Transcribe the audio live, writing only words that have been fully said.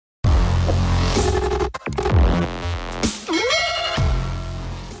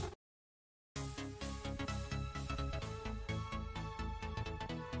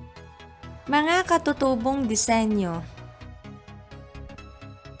Mga katutubong disenyo.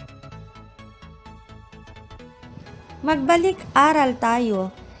 Magbalik-aral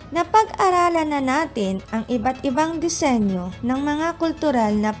tayo na pag-aralan na natin ang iba't ibang disenyo ng mga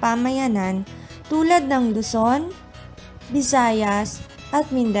kultural na pamayanan tulad ng Luzon, Visayas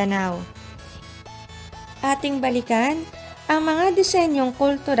at Mindanao. Ating balikan, ang mga disenyong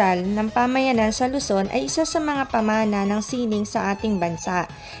kultural ng pamayanan sa Luzon ay isa sa mga pamana ng sining sa ating bansa.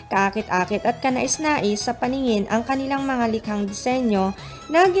 Kaakit-akit at kanais-nais sa paningin ang kanilang mga likhang disenyo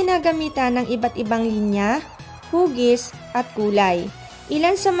na ginagamitan ng iba't ibang linya, hugis at kulay.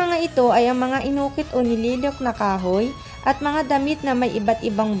 Ilan sa mga ito ay ang mga inukit o nililok na kahoy at mga damit na may iba't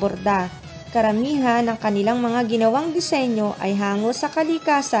ibang borda. Karamihan ng kanilang mga ginawang disenyo ay hango sa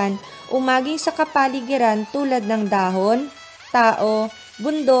kalikasan o maging sa kapaligiran tulad ng dahon, tao,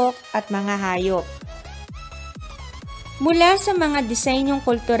 bundok at mga hayop. Mula sa mga disenyong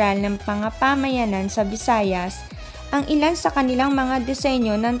kultural ng pamayanan sa Visayas, ang ilan sa kanilang mga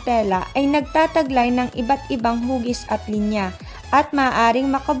disenyo ng tela ay nagtataglay ng iba't ibang hugis at linya at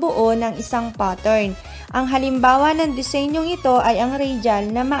maaaring makabuo ng isang pattern. Ang halimbawa ng disenyong ito ay ang radial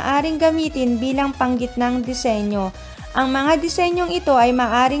na maaaring gamitin bilang panggitnang disenyo. Ang mga disenyong ito ay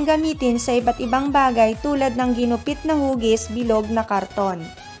maaaring gamitin sa iba't ibang bagay tulad ng ginupit na hugis, bilog na karton.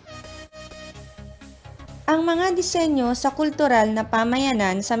 Ang mga disenyo sa kultural na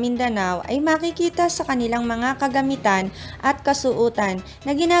pamayanan sa Mindanao ay makikita sa kanilang mga kagamitan at kasuotan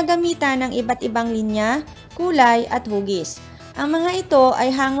na ginagamitan ng iba't ibang linya, kulay at hugis. Ang mga ito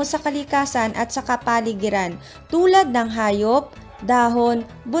ay hango sa kalikasan at sa kapaligiran tulad ng hayop, dahon,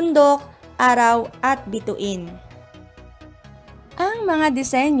 bundok, araw at bituin. Ang mga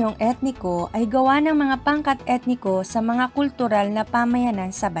disenyong etniko ay gawa ng mga pangkat etniko sa mga kultural na pamayanan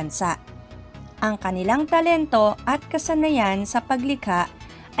sa bansa. Ang kanilang talento at kasanayan sa paglikha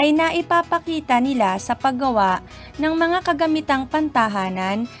ay naipapakita nila sa paggawa ng mga kagamitang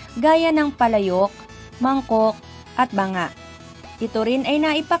pantahanan gaya ng palayok, mangkok at banga. Ito rin ay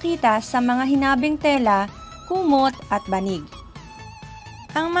naipakita sa mga hinabing tela, kumot at banig.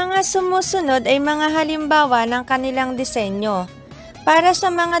 Ang mga sumusunod ay mga halimbawa ng kanilang disenyo. Para sa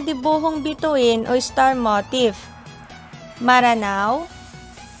mga dibuhong bituin o star motif, maranaw,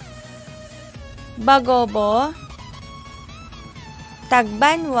 bagobo,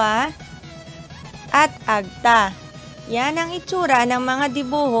 tagbanwa, at agta. Yan ang itsura ng mga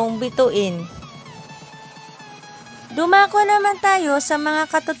dibuhong bituin. Dumako naman tayo sa mga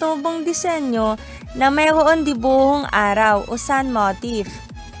katutubong disenyo na mayroon dibuhong araw o sun motif.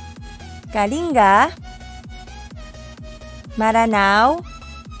 Kalinga, maranaw,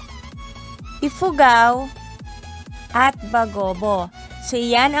 ifugaw, at bagobo. So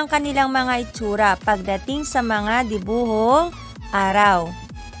iyan ang kanilang mga itsura pagdating sa mga dibuhong araw.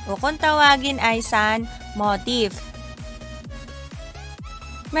 O kung tawagin ay sun motif.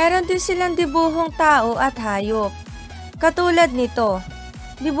 Meron din silang dibuhong tao at hayop. Katulad nito,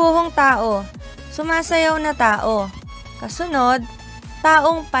 dibuhong tao, sumasayaw na tao. Kasunod,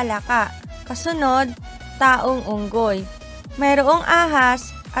 taong palaka. Kasunod, taong unggoy. Mayroong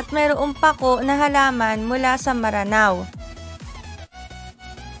ahas at mayroong pako na halaman mula sa maranaw.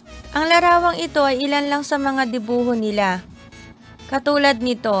 Ang larawang ito ay ilan lang sa mga dibuho nila. Katulad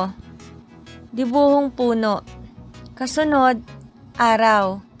nito, dibuhong puno. Kasunod,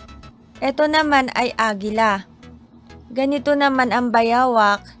 araw. Ito naman ay agila. Ganito naman ang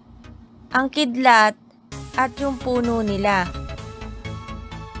bayawak, ang kidlat, at yung puno nila.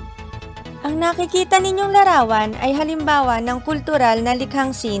 Ang nakikita ninyong larawan ay halimbawa ng kultural na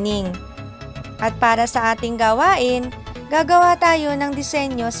likhang sining. At para sa ating gawain, gagawa tayo ng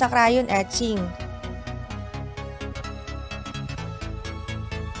disenyo sa crayon etching.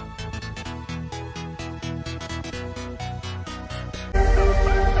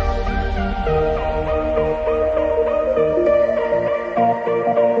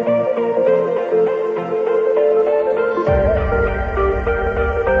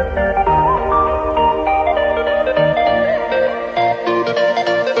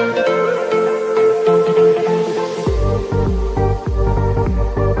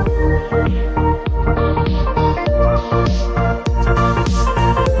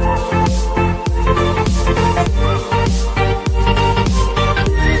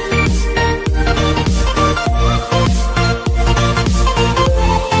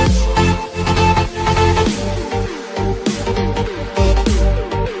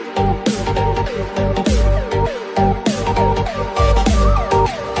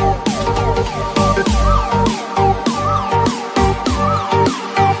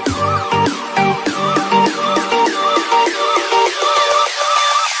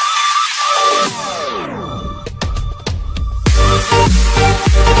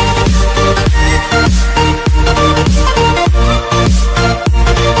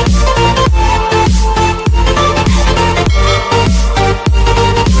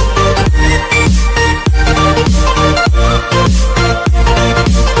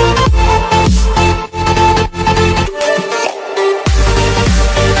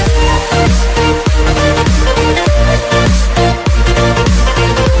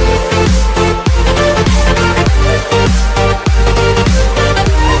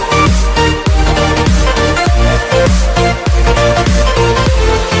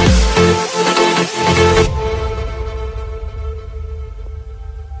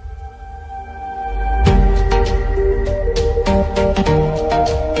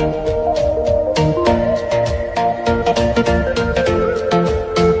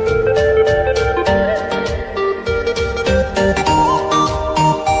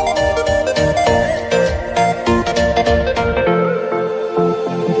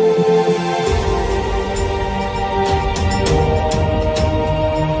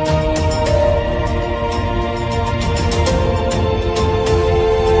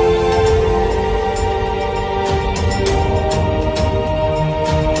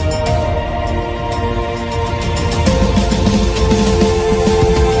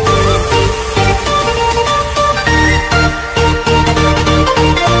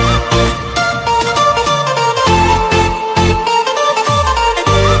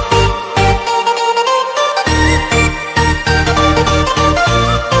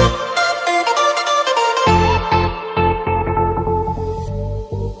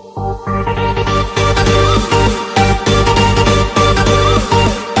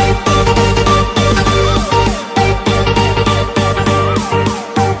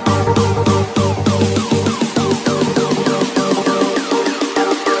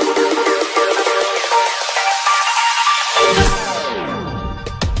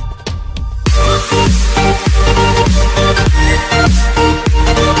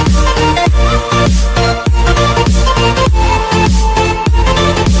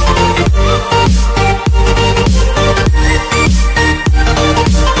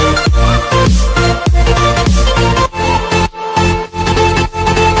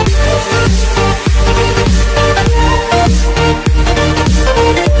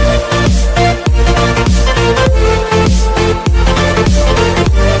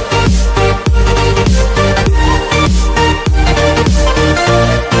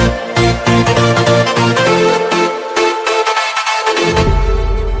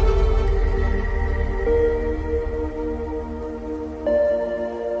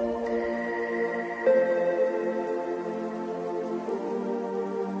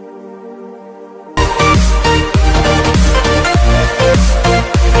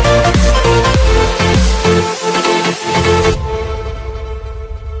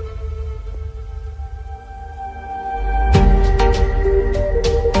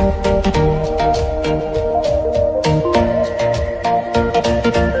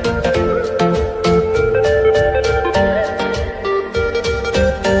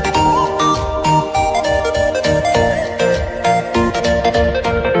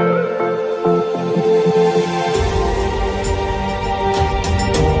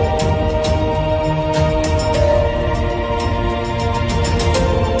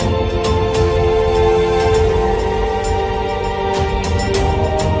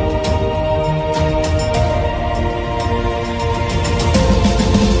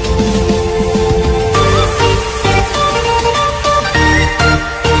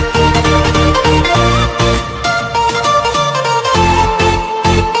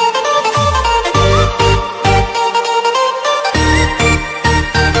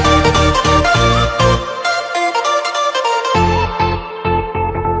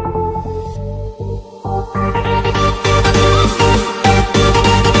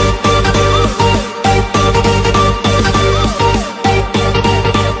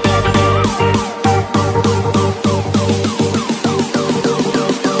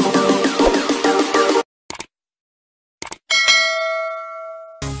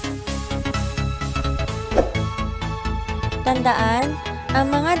 Tandaan,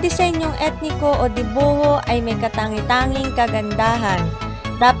 ang mga disenyong etniko o dibuho ay may katangi-tanging kagandahan.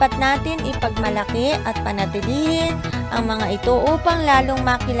 Dapat natin ipagmalaki at panatilihin ang mga ito upang lalong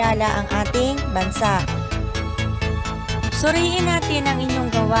makilala ang ating bansa. Suriin natin ang inyong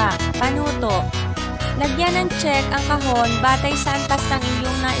gawa. Panuto. Lagyan ng check ang kahon batay sa antas ng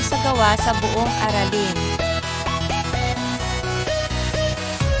inyong naisagawa sa buong aralin.